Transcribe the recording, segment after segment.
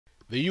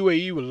The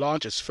UAE will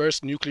launch its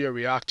first nuclear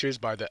reactors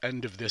by the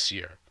end of this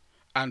year.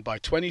 And by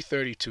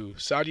 2032,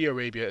 Saudi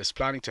Arabia is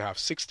planning to have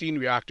 16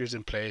 reactors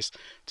in place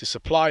to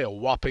supply a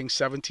whopping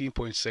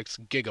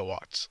 17.6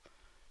 gigawatts.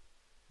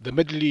 The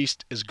Middle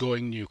East is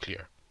going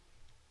nuclear.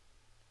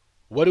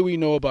 What do we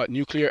know about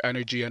nuclear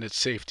energy and its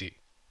safety?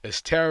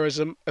 Is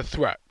terrorism a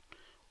threat?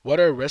 What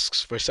are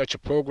risks for such a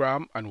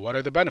program and what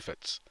are the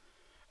benefits?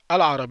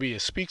 Arabiya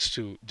speaks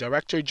to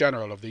Director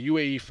General of the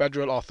UAE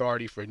Federal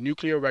Authority for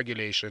Nuclear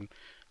Regulation,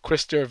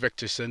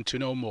 Viktorsson, to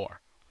know more.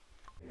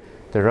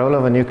 The role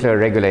of a nuclear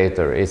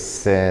regulator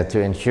is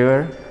to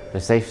ensure the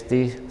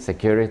safety,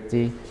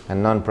 security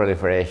and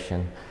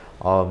non-proliferation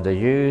of the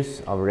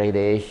use of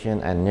radiation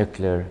and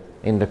nuclear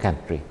in the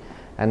country.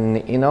 And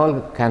in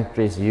all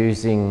countries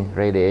using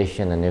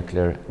radiation and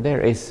nuclear, there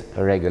is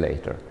a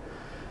regulator.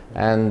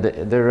 And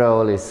the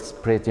role is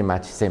pretty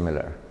much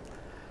similar.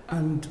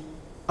 And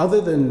other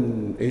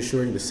than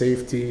ensuring the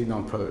safety,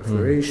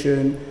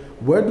 non-proliferation,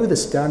 where do the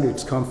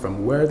standards come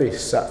from? Where are they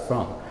set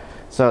from?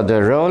 So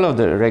the role of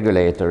the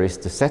regulator is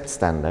to set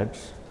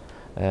standards,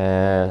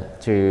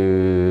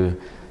 to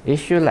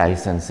issue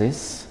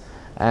licenses,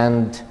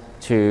 and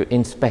to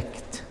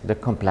inspect the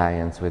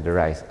compliance with the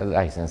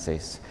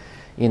licenses.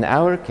 In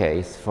our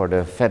case, for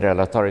the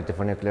Federal Authority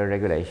for Nuclear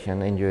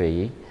Regulation in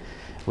UAE,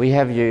 we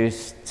have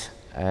used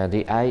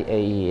the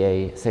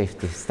IAEA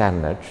safety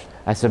standards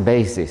as a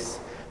basis.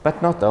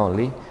 But not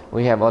only,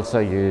 we have also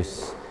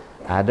used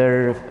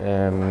other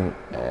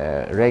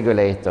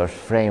regulators'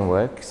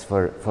 frameworks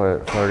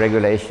for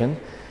regulation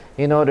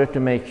in order to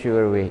make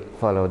sure we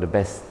follow the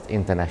best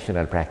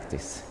international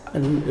practice.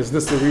 And is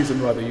this the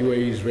reason why the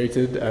UAE is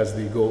rated as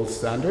the gold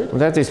standard?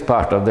 That is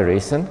part of the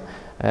reason.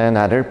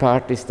 Another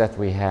part is that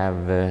we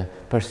have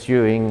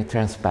pursuing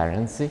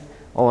transparency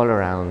all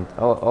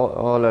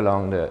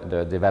along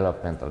the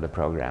development of the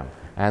program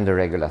and the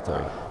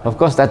regulatory. Of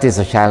course, that is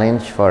a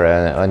challenge for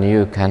a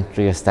new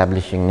country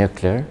establishing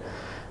nuclear.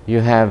 You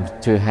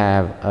have to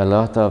have a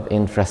lot of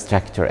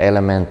infrastructure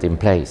element in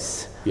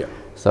place. Yeah.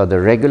 So the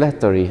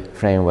regulatory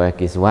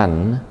framework is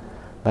one,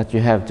 but you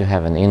have to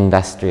have an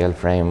industrial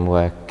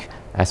framework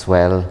as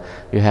well.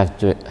 You have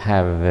to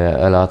have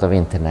a lot of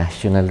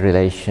international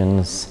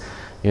relations.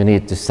 You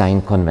need to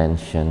sign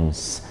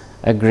conventions,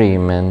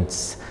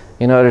 agreements,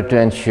 in order to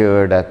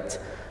ensure that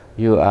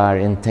you are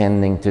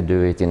intending to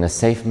do it in a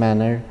safe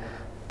manner,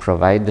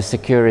 provide the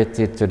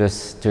security to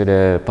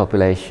the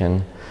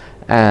population,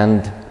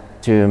 and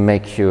to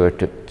make sure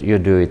you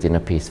do it in a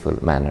peaceful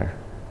manner.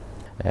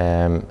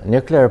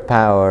 Nuclear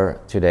power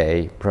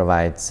today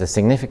provides a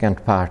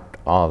significant part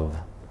of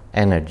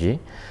energy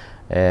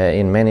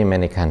in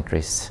many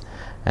countries.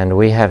 And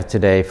we have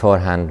today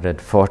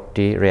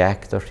 440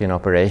 reactors in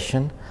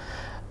operation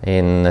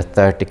in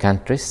 30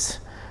 countries.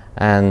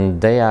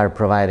 And they are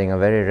providing a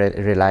very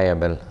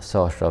reliable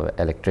source of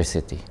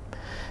electricity.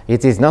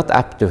 It is not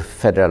up to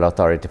Federal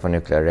Authority for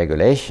Nuclear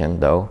Regulation,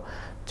 though,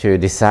 to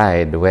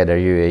decide whether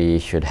UAE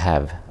should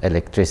have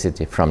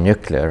electricity from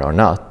nuclear or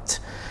not.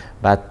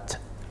 But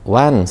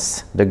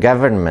once the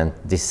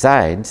government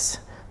decides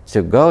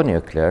to go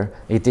nuclear,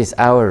 it is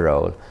our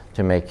role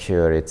to make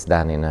sure it's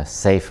done in a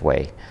safe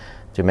way,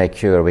 to make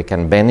sure we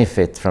can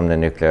benefit from the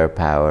nuclear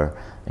power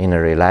in a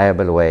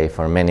reliable way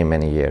for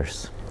many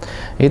years.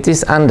 It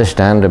is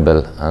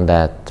understandable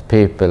that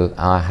people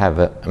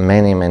have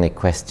many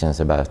questions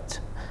about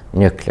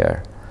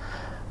nuclear.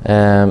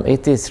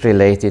 It is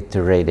related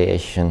to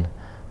radiation,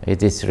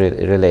 it is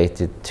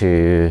related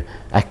to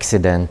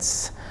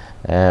accidents,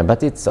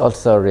 but it's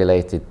also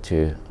related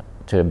to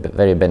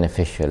very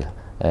beneficial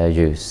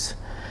use.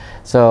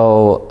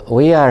 So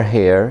we are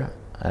here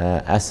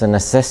as a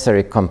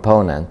necessary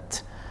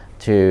component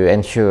to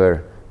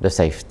ensure the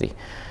safety.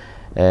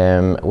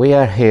 We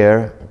are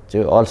here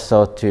to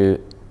also to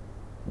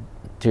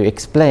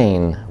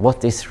explain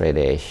what is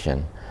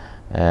radiation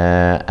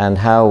and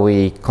how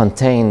we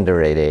contain the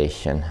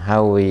radiation,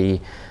 how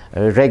we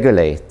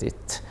regulate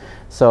it.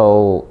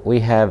 So we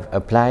have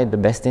applied the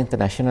best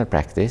international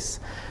practice.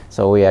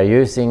 So we are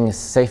using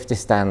safety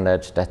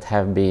standards that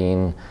have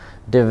been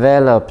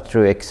developed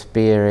through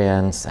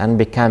experience and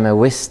become a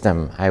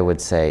wisdom, I would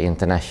say,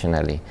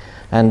 internationally.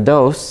 And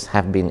those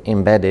have been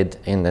embedded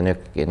in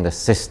the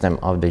system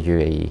of the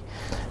UAE.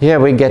 Here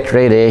we get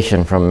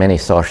radiation from many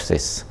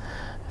sources.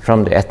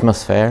 From the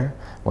atmosphere,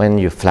 when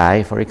you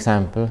fly, for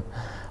example.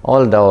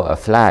 Although a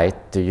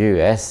flight to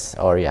US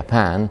or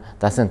Japan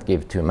doesn't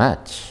give too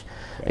much.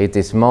 It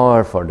is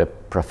more for the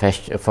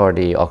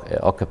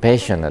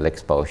occupational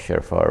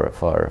exposure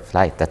for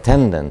flight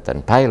attendant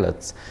and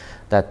pilots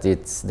that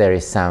there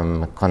is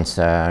some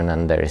concern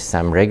and there is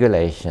some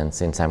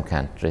regulations in some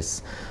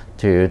countries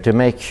to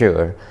make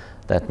sure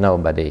that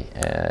nobody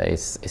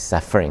is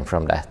suffering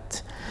from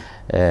that.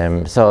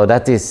 So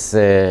that is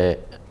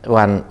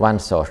one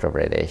source of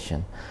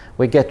radiation.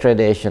 We get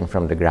radiation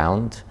from the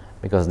ground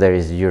because there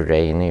is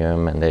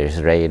uranium and there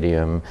is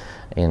radium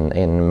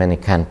in many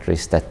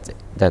countries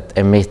that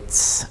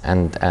emits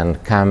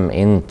and come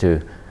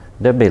into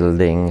the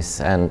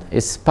buildings and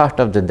is part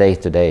of the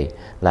day-to-day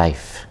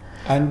life.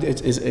 And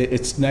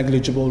it's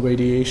negligible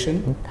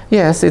radiation?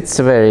 Yes, it's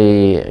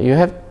very, you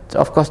have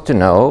of course to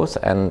know,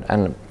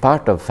 and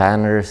part of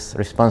FANR's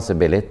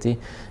responsibility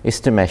is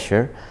to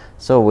measure.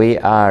 So we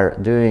are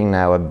doing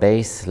now a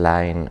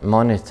baseline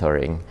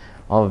monitoring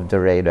of the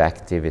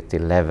radioactivity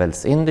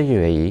levels in the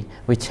UAE,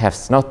 which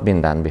has not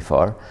been done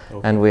before,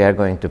 and we are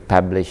going to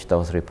publish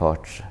those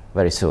reports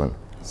very soon.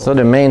 So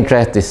the main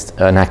threat is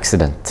an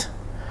accident.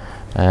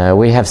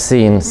 We have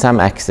seen some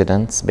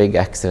accidents, big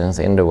accidents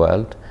in the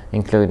world,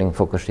 including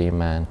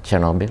Fukushima and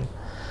Chernobyl.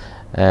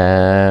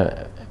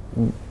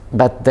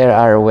 But there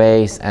are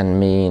ways and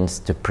means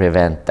to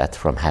prevent that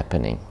from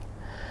happening.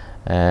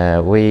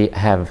 We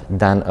have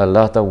done a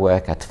lot of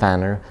work at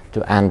FANR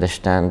to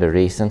understand the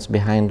reasons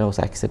behind those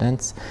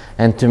accidents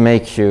and to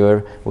make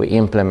sure we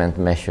implement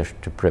measures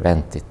to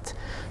prevent it.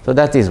 So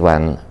that is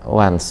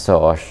one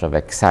source of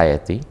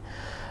anxiety.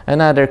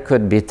 Another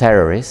could be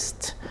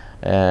terrorists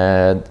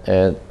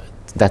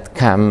that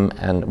come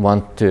and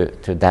want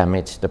to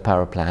damage the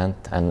power plant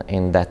and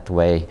in that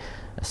way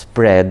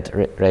spread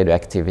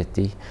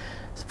radioactivity.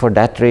 For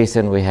that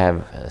reason, we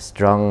have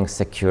strong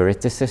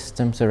security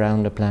systems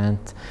around the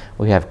plant.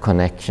 We have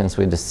connections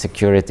with the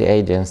security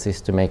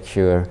agencies to make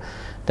sure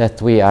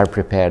that we are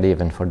prepared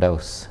even for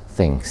those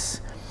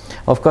things.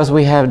 Of course,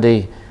 we have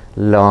the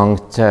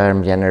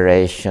long-term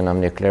generation of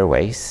nuclear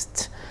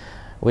waste,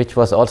 which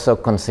was also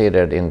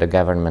considered in the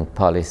government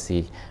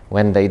policy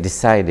when they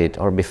decided,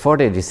 or before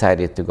they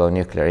decided to go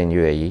nuclear in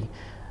UAE.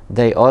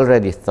 They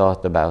already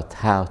thought about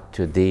how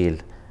to deal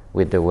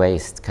with the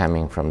waste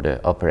coming from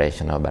the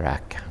operation of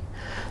Baraka.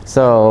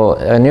 So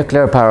a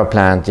nuclear power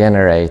plant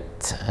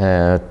generates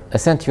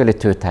essentially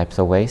two types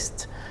of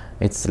waste.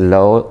 It's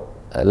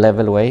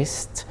low-level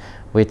waste,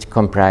 which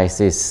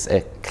comprises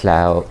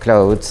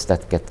clothes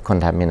that get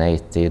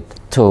contaminated,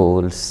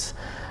 tools,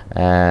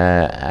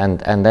 and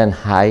then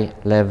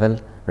high-level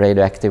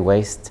radioactive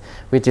waste,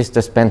 which is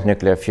the spent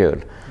nuclear fuel.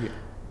 Yeah.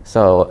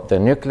 So the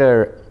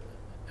nuclear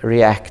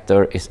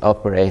reactor is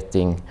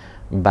operating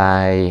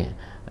by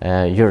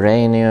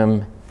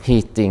uranium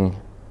heating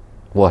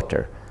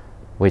water,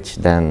 which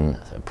then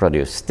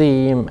produce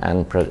steam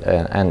and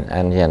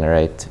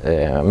generate,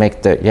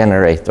 make the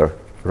generator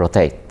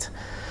rotate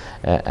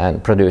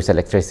and produce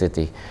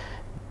electricity.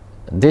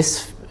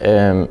 This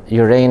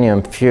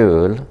uranium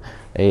fuel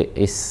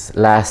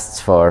lasts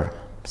for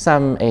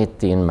some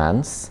 18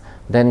 months.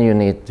 Then you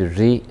need to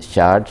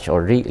recharge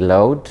or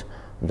reload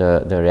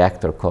the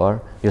reactor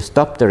core. You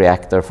stop the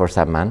reactor for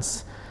some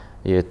months.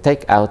 You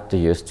take out the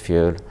used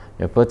fuel.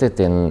 You put it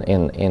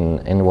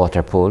in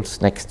water pools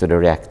next to the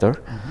reactor,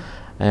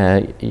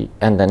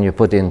 and then you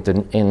put in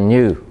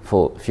new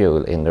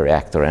fuel in the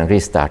reactor and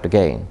restart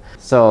again.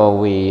 So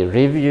we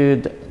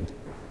reviewed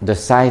the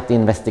site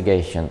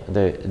investigation.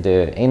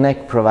 The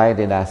INEC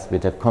provided us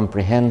with a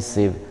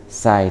comprehensive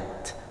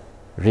site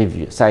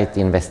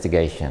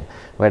investigation,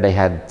 where they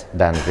had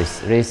done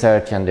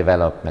research and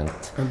development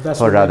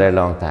for a rather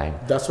long time.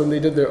 That's when they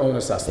did their own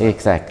assessment.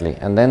 Exactly.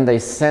 And then they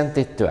sent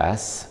it to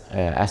us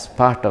as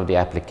part of the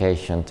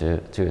application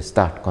to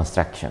start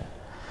construction.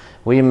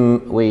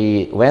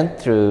 We went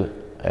through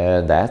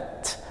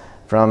that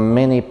from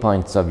many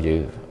points of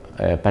view,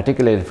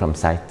 particularly from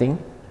siting,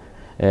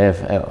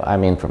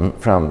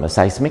 from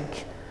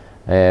seismic.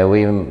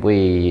 We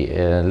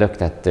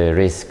looked at the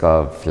risk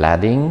of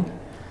flooding.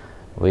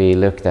 We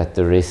looked at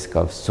the risk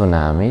of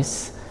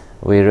tsunamis.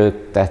 We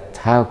looked at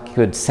how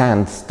could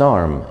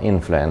sandstorm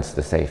influence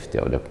the safety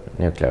of the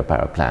nuclear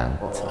power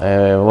plant.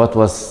 What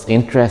was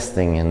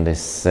interesting in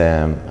this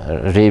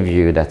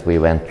review that we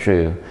went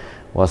through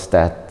was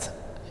that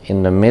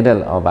in the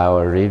middle of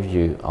our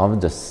review of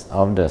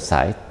the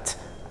site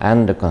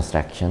and the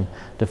construction,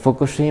 the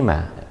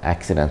Fukushima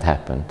accident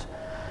happened.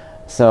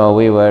 So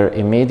we were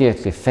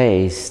immediately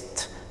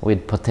faced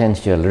with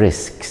potential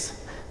risks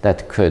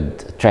that could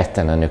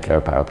threaten a nuclear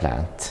power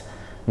plant,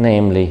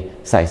 namely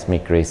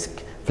seismic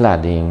risk,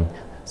 flooding,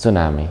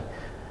 tsunami.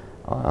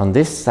 On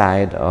this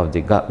side of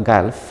the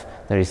Gulf,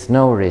 there is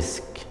no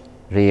risk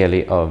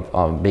really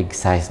of big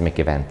seismic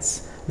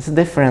events. It's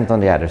different on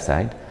the other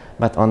side,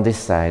 but on this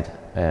side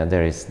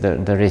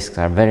the risks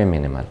are very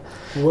minimal.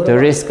 The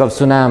risk of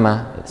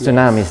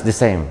tsunami is the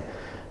same.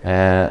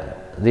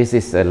 This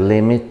is a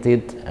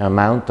limited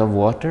amount of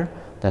water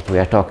that we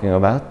are talking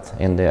about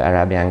in the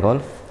Arabian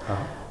Gulf.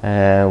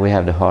 We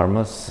have the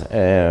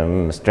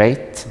Hormuz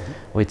Strait,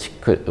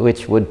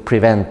 which would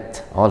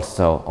prevent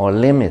also or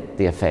limit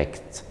the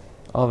effect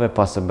of a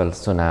possible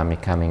tsunami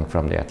coming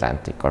from the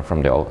Atlantic or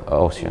from the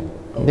ocean.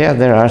 Okay. Yeah,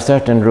 there are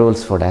certain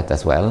rules for that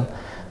as well,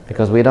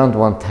 because we don't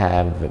want to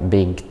have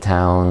big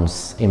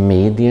towns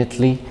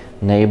immediately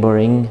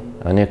neighboring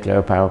a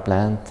nuclear power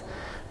plant,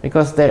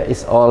 because there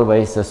is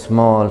always a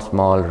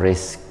small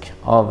risk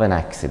of an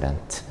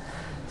accident.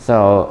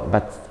 So,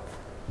 but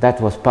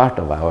that was part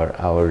of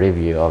our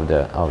review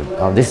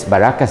of this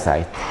Baraka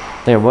site.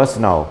 There was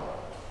no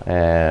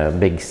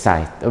big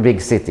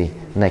city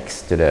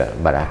next to the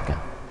Baraka.